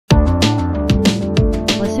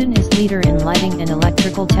leader in lighting and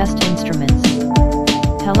electrical test instruments.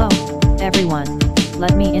 Hello, everyone.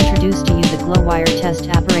 Let me introduce to you the Glow Wire Test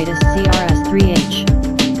Apparatus CRS3H.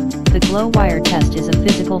 The Glow Wire Test is a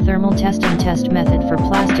physical thermal testing test method for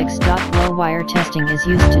plastics.Glow. Wire testing is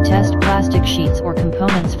used to test plastic sheets or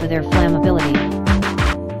components for their flammability.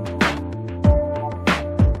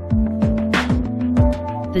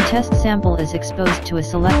 The test sample is exposed to a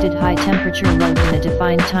selected high-temperature load in a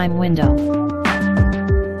defined time window.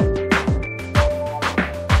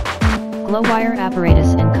 Glow wire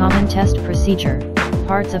apparatus and common test procedure.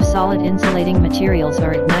 Parts of solid insulating materials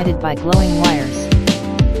are ignited by glowing wires.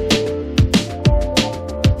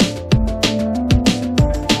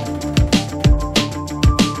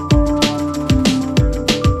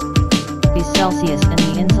 Celsius and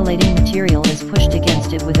the insulating material is pushed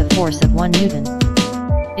against it with a force of 1 Newton.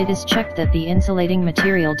 It is checked that the insulating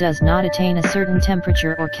material does not attain a certain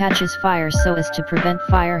temperature or catches fire so as to prevent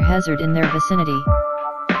fire hazard in their vicinity.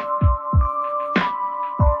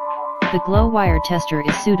 The glow wire tester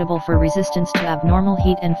is suitable for resistance to abnormal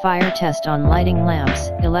heat and fire test on lighting lamps,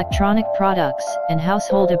 electronic products, and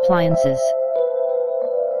household appliances.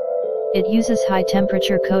 It uses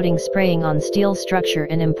high-temperature coating spraying on steel structure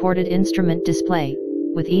and imported instrument display,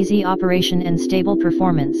 with easy operation and stable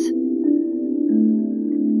performance.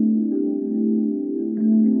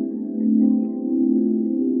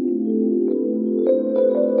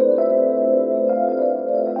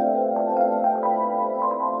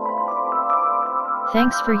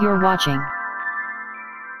 Thanks for your watching.